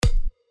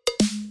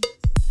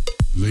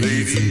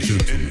Ladies and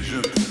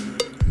gentlemen,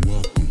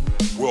 welcome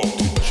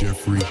to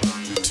Jeffrey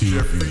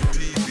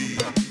TV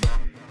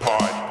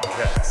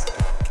Podcast.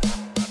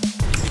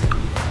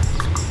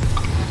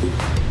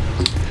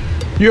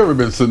 You ever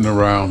been sitting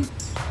around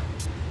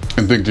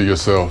and think to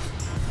yourself,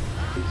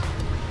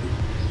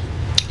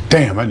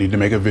 damn, I need to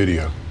make a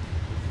video?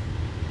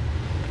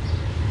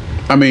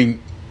 I mean,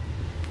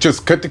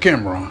 just cut the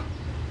camera on,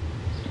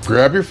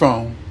 grab your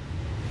phone,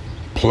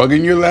 plug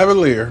in your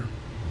lavalier,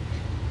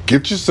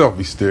 get your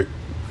selfie stick,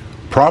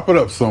 prop it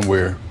up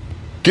somewhere,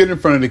 get in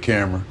front of the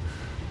camera,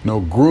 no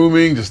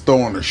grooming, just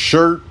throw on a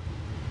shirt,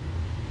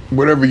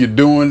 whatever you're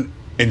doing,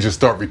 and just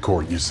start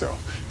recording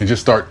yourself and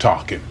just start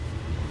talking.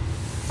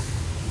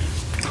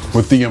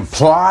 With the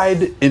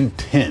implied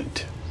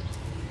intent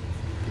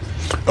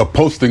of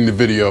posting the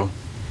video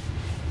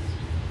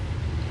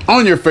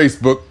on your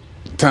Facebook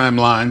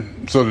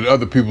timeline so that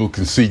other people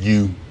can see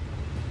you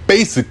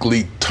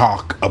basically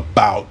talk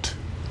about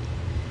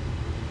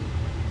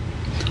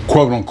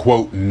quote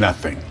unquote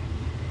nothing.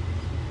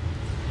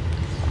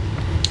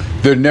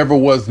 There never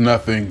was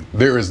nothing.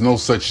 There is no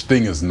such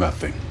thing as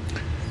nothing,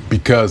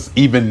 because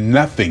even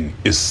nothing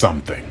is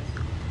something.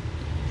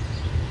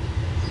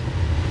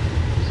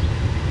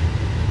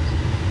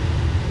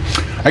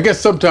 I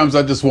guess sometimes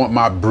I just want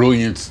my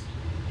brilliance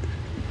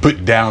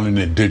put down in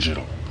the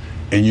digital.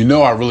 And you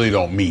know I really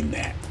don't mean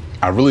that.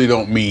 I really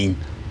don't mean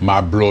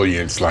my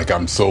brilliance like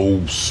I'm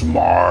so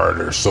smart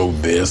or so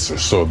this or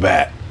so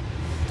that.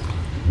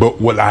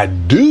 But what I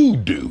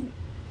do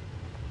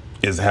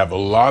is have a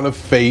lot of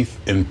faith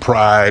and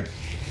pride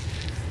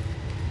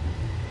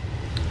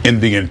in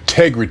the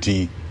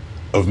integrity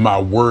of my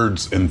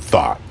words and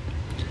thought,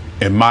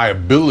 and my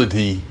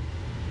ability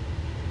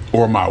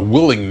or my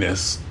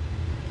willingness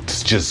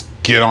to just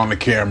get on the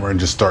camera and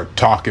just start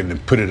talking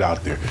and put it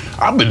out there.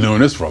 I've been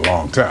doing this for a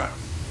long time.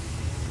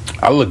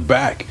 I look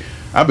back,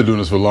 I've been doing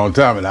this for a long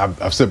time, and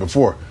I've said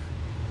before,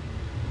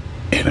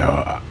 you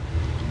know,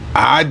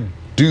 I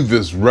do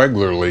this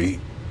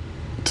regularly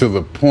to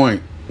the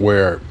point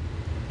where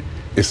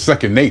it's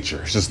second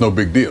nature. It's just no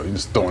big deal. You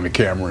just throw in the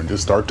camera and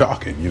just start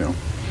talking, you know.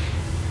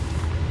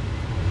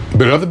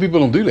 But other people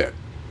don't do that.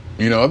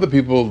 You know, other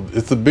people,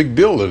 it's a big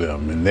deal to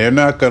them, and they're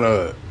not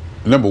gonna,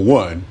 number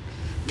one,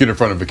 get in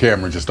front of the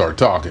camera and just start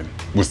talking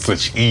with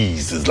such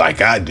ease as like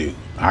I do.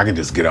 I can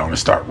just get on and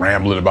start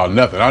rambling about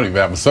nothing. I don't even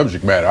have a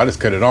subject matter. I just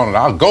cut it on and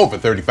I'll go for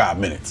 35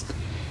 minutes.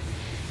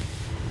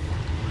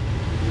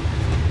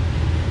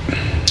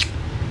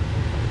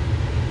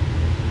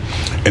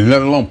 And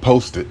let alone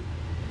post it.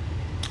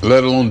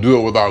 Let alone do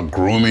it without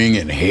grooming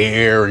and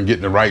hair and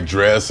getting the right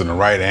dress and the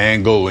right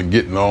angle and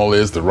getting all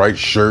this, the right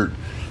shirt,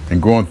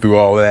 and going through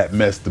all that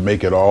mess to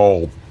make it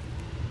all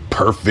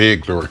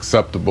perfect or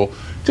acceptable.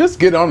 Just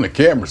get on the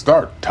camera,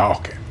 start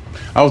talking.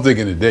 I was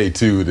thinking today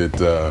too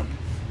that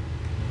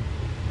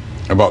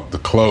about the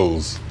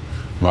clothes,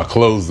 my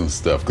clothes and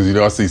stuff, because you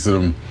know I see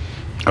some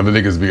other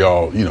niggas be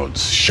all, you know,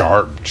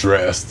 sharp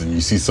dressed, and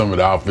you see some of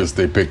the outfits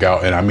they pick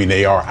out, and I mean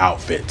they are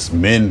outfits.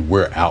 Men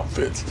wear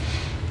outfits,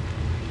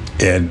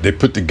 and they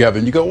put together,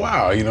 and you go,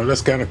 wow, you know,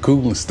 that's kind of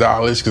cool and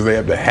stylish, because they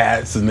have the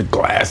hats and the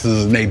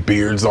glasses and their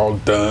beards all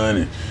done,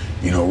 and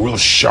you know, real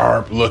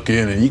sharp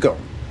looking, and you go,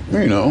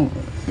 you know,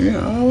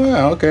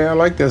 wow, okay, I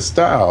like that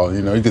style.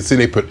 You know, you can see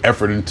they put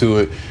effort into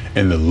it,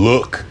 and the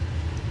look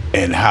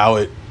and how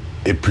it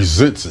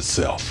presents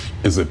itself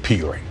is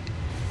appealing.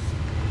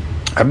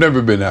 I've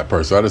never been that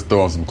person. I just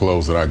throw on some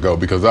clothes and I go,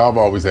 because I've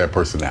always had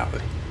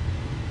personality.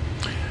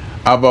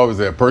 I've always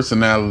had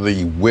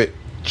personality, wit,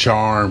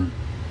 charm,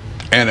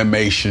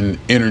 animation,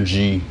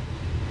 energy,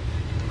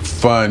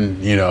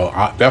 fun. You know,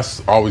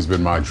 that's always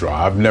been my draw.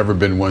 I've never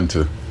been one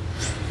to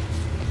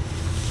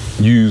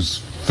use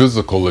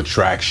physical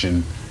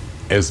attraction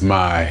as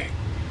my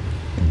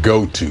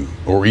go-to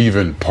or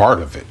even part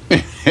of it.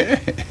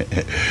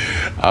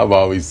 I've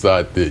always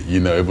thought that, you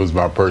know, it was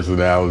my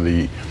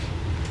personality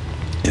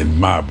and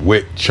my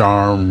wit,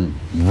 charm,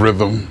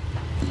 rhythm,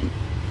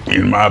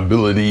 and my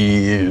ability,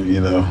 you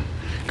know,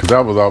 because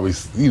I was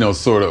always, you know,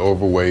 sort of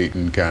overweight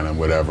and kind of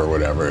whatever.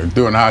 And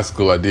during high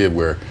school, I did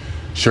wear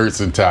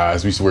shirts and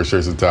ties. We used to wear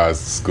shirts and ties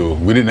to school.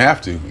 We didn't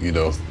have to, you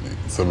know.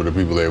 Some of the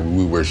people there,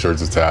 we wear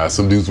shirts and ties.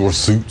 Some dudes wore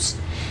suits.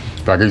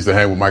 In fact, I used to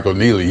hang with Michael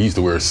Neely. He used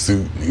to wear a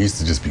suit. He used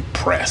to just be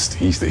pressed.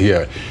 He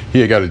had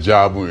got a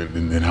job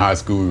in high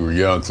school. We were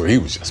young, so he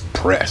was just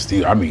pressed.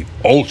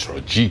 Ultra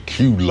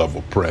GQ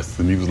level pressed.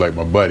 And he was like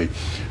my buddy.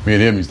 Me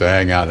and him used to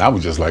hang out, and I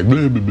was just like,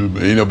 blah, blah, blah,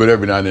 blah. You know. But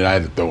every now and then I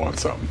had to throw on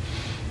something.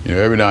 You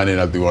know, every now and then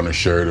I threw on a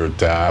shirt or a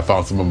tie. I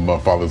found some of my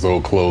father's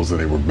old clothes, and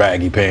they were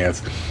baggy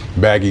pants.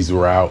 Baggies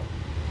were out.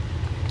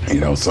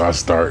 You know, so I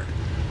start,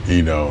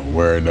 you know,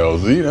 wearing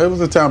those. You know, it was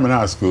a time in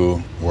high school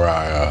where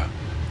I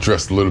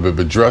dressed a little bit,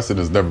 but dressing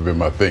has never been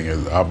my thing.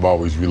 I've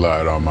always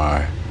relied on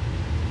my,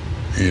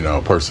 you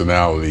know,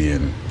 personality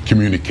and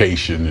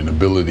communication and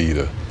ability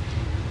to,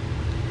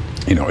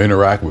 you know,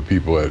 interact with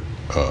people at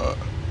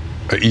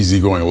an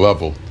easygoing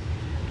level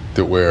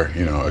to where,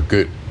 you know, a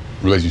good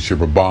relationship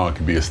or bond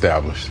can be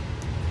established.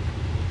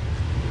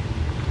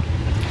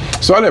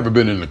 So I never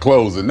been into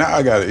clothes, and now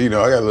I got a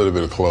little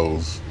bit of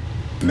clothes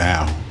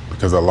now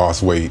because I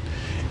lost weight.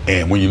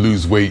 And when you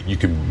lose weight, you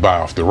can buy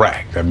off the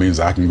rack. That means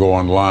I can go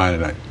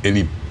online and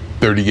any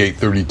 38,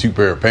 32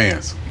 pair of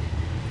pants,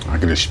 I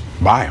can just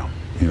buy them.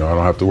 I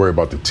don't have to worry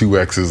about the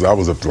 2Xs. I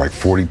was up to like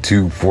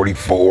 42,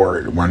 44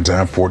 at one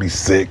time,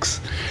 46,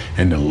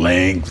 and the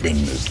length and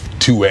the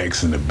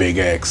 2X and the big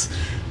X.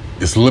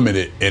 It's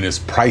limited and it's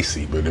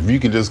pricey. But if you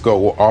can just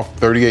go off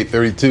 38,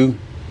 32,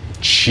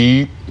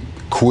 cheap,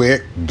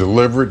 quick,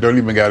 delivered, don't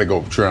even got to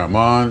go try them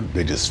on.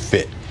 They just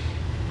fit.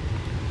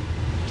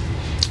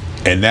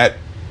 And that,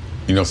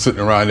 sitting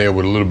around there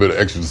with a little bit of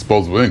extra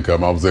disposable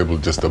income, I was able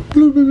to just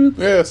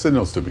send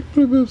those to me.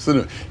 Send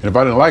them. And if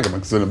I didn't like them, I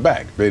could send them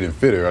back. If they didn't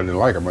fit or I didn't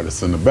like them, I just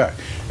send them back.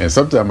 And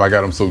sometimes I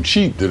got them so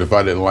cheap that if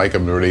I didn't like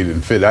them or they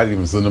didn't fit, I didn't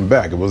even send them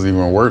back. It wasn't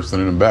even worth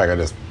sending them back. I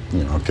just,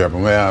 kept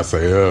them there. I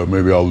say,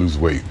 maybe I'll lose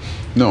weight.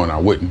 No, and I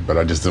wouldn't, but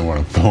I just didn't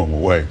want to throw them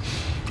away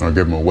or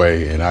give them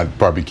away. And I'd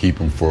probably keep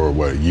them for,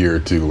 a year or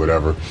two,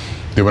 whatever.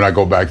 Then when I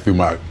go back through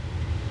my,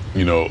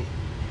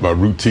 my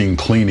routine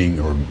cleaning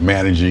or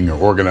managing or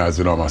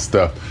organizing all my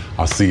stuff,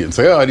 I'll see it and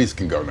say, these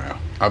can go now.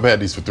 I've had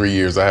these for 3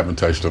 years. I haven't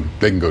touched them.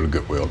 They can go to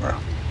Goodwill now.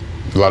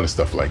 A lot of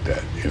stuff like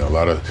that. A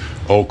lot of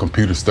old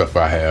computer stuff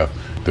I have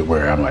that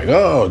where I'm like,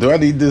 do I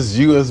need this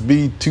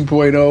USB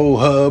 2.0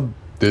 hub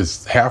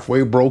that's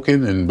halfway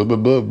broken and blah, blah,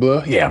 blah,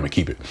 blah? Yeah, I'm going to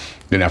keep it.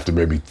 Then after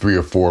maybe 3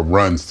 or 4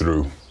 runs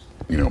through,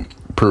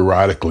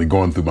 periodically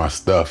going through my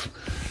stuff,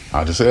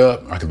 I'll just say,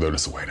 I can throw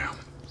this away now.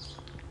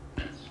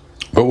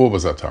 But what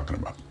was I talking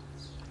about?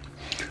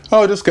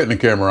 Just getting the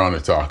camera on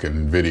and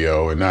talking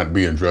video and not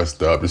being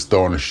dressed up, just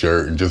throwing a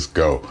shirt and just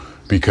go,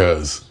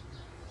 because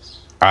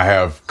I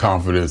have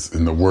confidence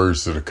in the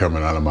words that are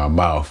coming out of my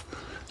mouth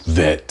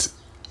that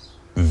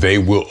they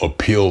will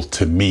appeal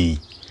to me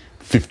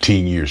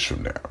 15 years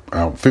from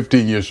now.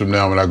 15 years from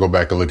now, when I go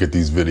back and look at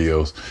these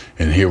videos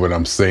and hear what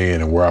I'm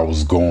saying and where I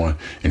was going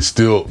and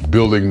still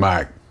building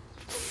my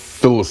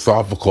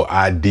philosophical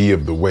idea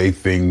of the way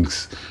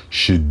things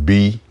should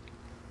be.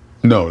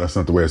 No, that's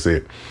not the way I say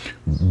it.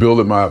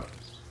 Building my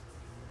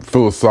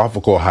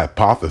philosophical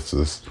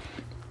hypothesis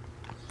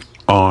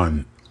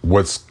on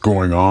what's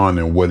going on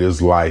and what is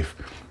life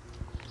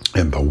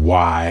and the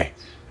why.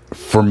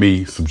 For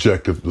me,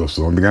 subjective, that's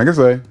the only thing I can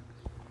say.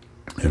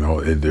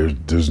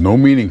 There's no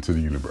meaning to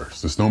the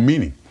universe. There's no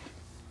meaning.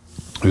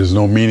 There's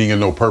no meaning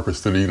and no purpose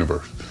to the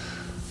universe.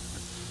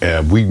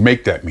 And we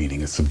make that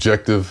meaning. As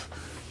subjective,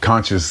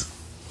 conscious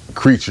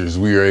creatures,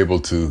 we are able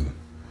to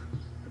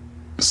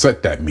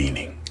set that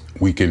meaning.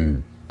 We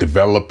can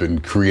develop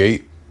and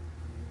create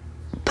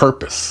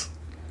purpose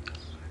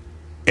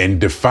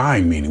and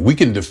define meaning. We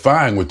can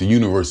define what the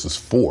universe is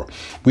for.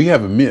 We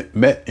haven't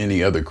met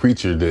any other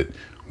creature that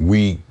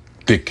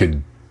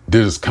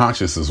is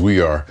conscious as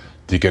we are,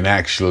 that can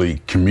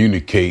actually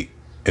communicate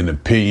an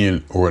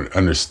opinion or an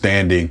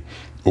understanding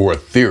or a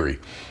theory.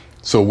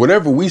 So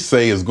whatever we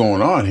say is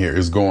going on here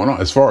is going on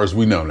as far as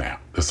we know now.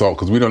 That's all,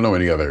 because we don't know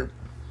any other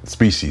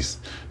species.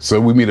 So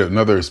we meet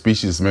another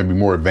species maybe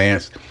more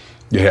advanced.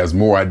 It has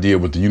more idea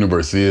what the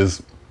universe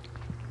is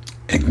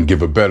and can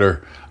give a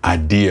better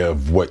idea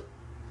of what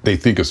they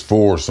think is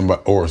for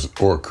somebody or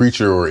a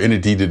creature or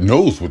entity that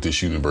knows what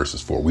this universe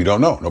is for. We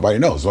don't know. Nobody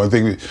knows. The only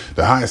thing,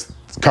 the highest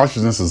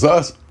consciousness is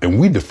us, and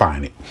we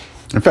define it.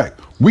 In fact,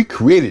 we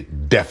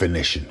created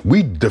definition.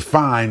 We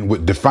define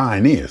what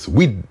define is.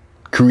 We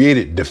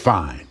created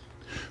define.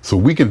 So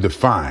we can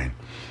define.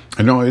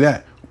 And not only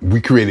that,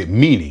 we created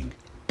meaning.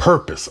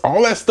 Purpose.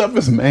 All that stuff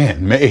is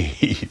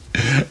man-made.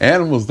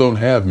 Animals don't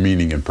have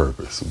meaning and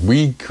purpose.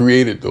 We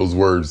created those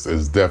words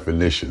as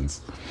definitions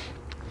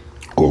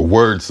or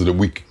words so that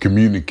we could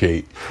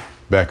communicate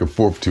back and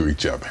forth to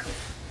each other.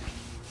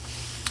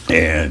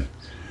 And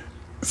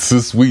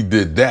since we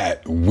did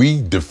that,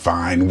 we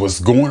define what's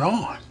going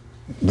on.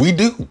 We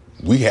do.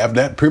 We have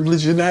that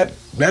privilege and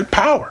that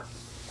power.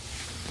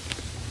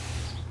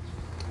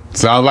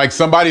 Sounds like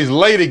somebody's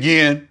late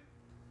again.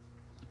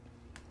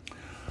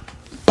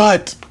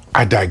 But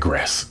I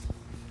digress.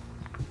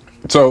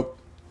 So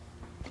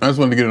I just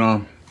wanted to get it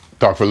on,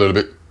 talk for a little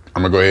bit.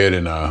 I'm gonna go ahead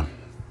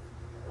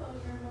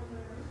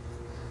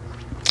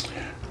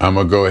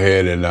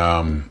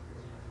and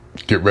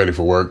get ready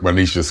for work. My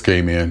niece just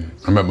came in.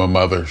 I'm at my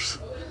mother's.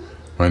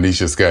 My niece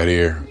just got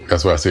here.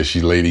 That's why I said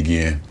she's late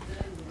again.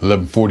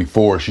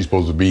 11:44. She's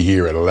supposed to be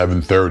here at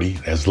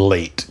 11:30. That's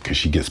late because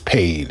she gets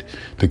paid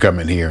to come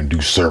in here and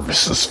do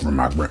services for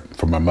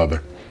my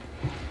mother.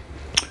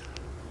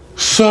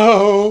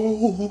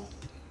 So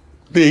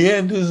the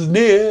end is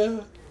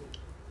near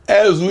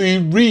as we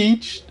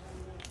reach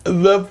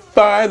the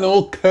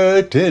final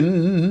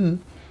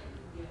curtain.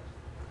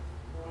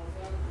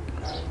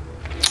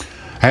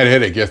 I had a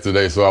headache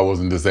yesterday, so I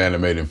wasn't this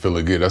animated and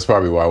feeling good. That's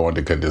probably why I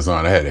wanted to cut this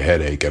on. I had a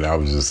headache, and I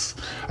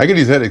get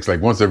these headaches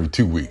like once every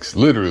 2 weeks.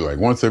 Literally, like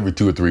once every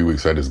 2 or 3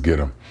 weeks, I just get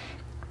them.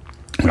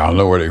 And I don't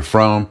know where they're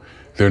from.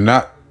 They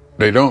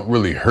don't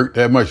really hurt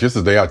that much.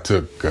 Yesterday, I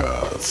took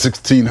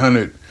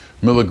 1,600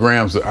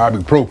 milligrams of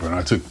ibuprofen.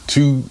 I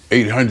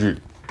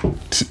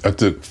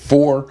took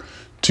 4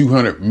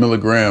 200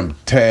 milligram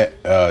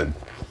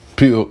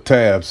pill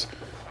tabs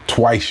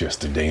twice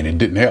yesterday, and it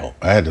didn't help.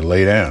 I had to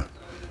lay down.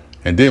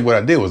 And then what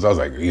I did was I was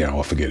like,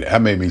 I'll forget it. I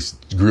made me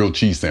grilled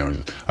cheese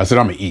sandwiches. I said,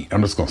 I'm gonna eat.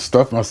 I'm just gonna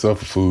stuff myself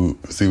with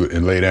food,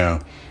 and lay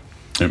down,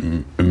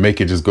 and make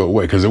it just go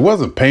away. Because it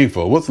wasn't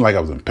painful. It wasn't like I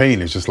was in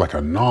pain. It's just like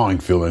a gnawing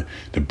feeling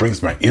that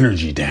brings my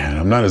energy down.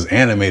 I'm not as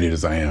animated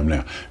as I am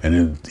now.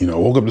 And then, I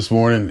woke up this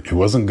morning. It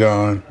wasn't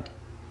gone.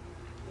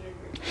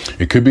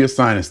 It could be a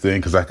sinus thing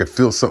because I could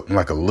feel something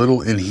like a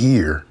little in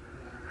here.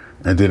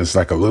 And then it's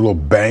like a little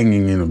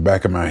banging in the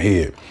back of my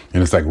head.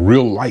 And it's like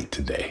real light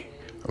today.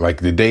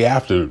 Like the day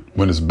after,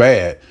 when it's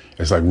bad,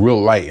 it's like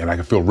real light, and I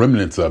can feel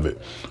remnants of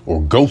it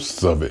or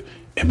ghosts of it.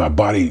 And my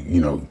body,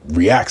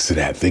 reacts to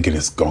that, thinking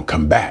it's going to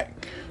come back.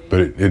 But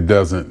it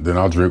doesn't. Then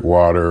I'll drink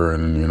water,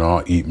 and,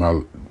 I'll eat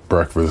my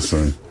breakfast,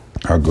 and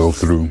I'll go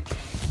through.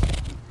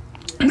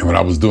 And what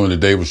I was doing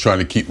today was trying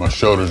to keep my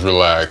shoulders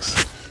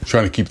relaxed,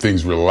 trying to keep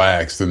things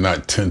relaxed and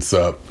not tense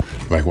up.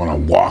 Like when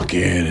I'm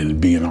walking and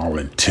being all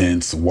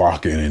intense,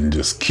 walking and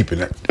just keeping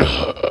it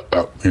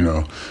up,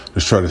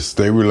 just try to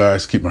stay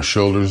relaxed, keep my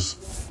shoulders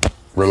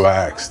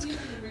relaxed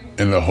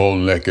and the whole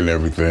neck and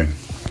everything.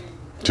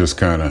 Just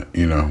kind of,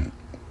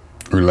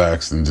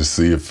 relax and just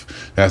see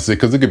if that's it.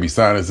 Because it could be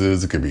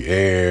sinuses, it could be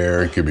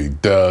air, it could be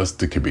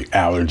dust, it could be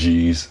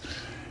allergies,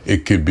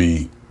 it could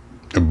be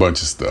a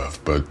bunch of stuff.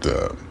 But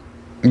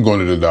I'm going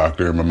to the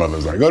doctor, and my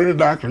mother's like, go to the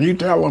doctor, you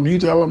tell him.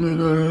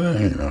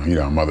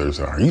 How mothers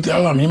are. You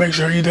tell him, you make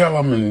sure you tell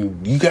him,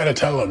 and you got to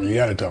tell him,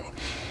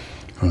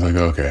 I was like,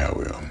 okay, I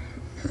will.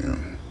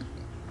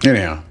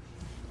 Anyhow,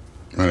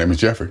 my name is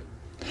Jeffrey.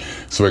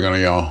 So we're going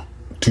to y'all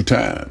 2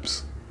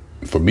 times.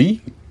 For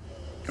me,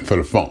 and for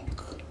the funk.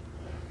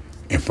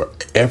 And for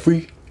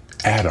every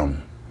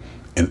atom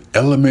and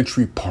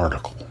elementary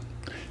particle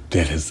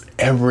that has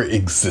ever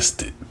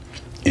existed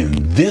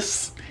in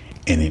this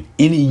and in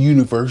any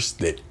universe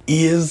that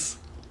is,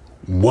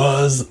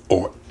 was,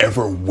 or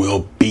ever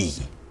will be.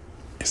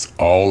 It's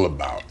all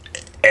about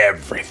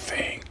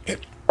everything.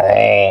 It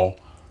all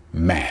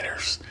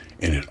matters.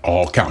 And it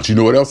all counts. You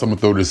know what else? I'm going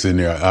to throw this in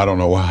there. I don't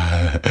know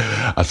why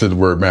I said the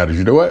word matters.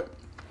 You know what?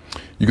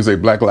 You can say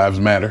Black lives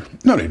matter.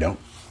 No, they don't.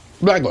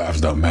 Black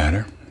lives don't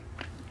matter.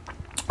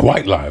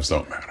 White lives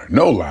don't matter.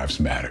 No lives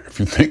matter. If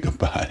you think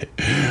about it,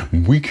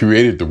 we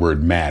created the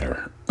word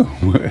matter.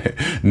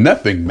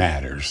 Nothing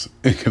matters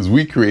because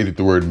we created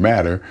the word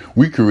matter.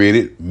 We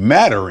created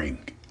mattering.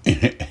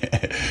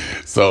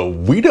 So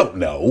we don't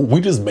know.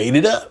 We just made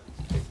it up.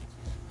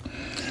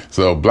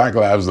 So Black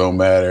lives don't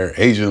matter.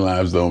 Asian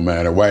lives don't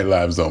matter. White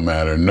lives don't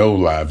matter. No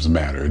lives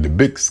matter. The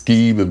big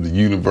scheme of the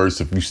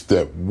universe, if you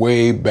step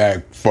way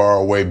back, far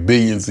away,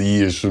 billions of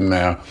years from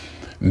now,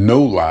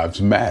 no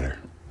lives matter.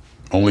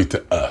 Only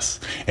to us.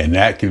 And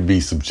that can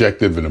be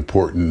subjective and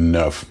important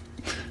enough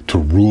to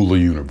rule the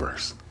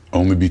universe.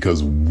 Only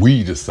because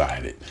we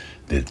decided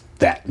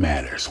that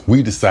matters.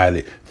 We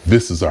decided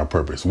this is our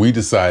purpose. We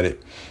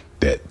decided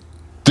that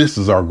this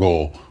is our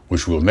goal,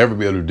 which we'll never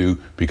be able to do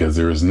because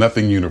there is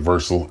nothing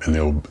universal, and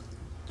there'll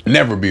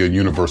never be a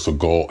universal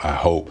goal, I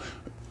hope.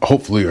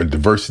 Hopefully a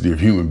diversity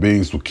of human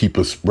beings will keep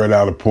us spread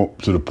out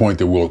to the point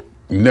that we'll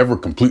never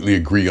completely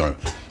agree on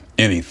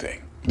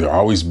anything. There'll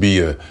always be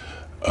a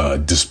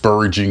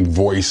disparaging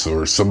voice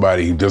or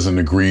somebody who doesn't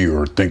agree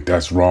or think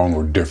that's wrong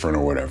or different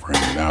or whatever.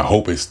 And I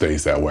hope it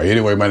stays that way.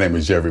 Anyway, my name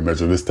is Jeffrey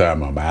Mitchell. This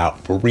time I'm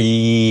out for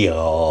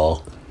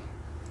real.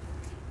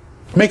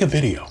 Make a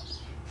video.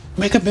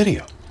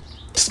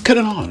 Just cut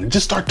it on and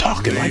just start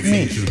talking like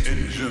me.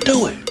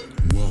 Do it.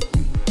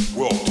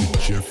 Welcome to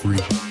Jeffrey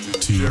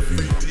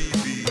TV.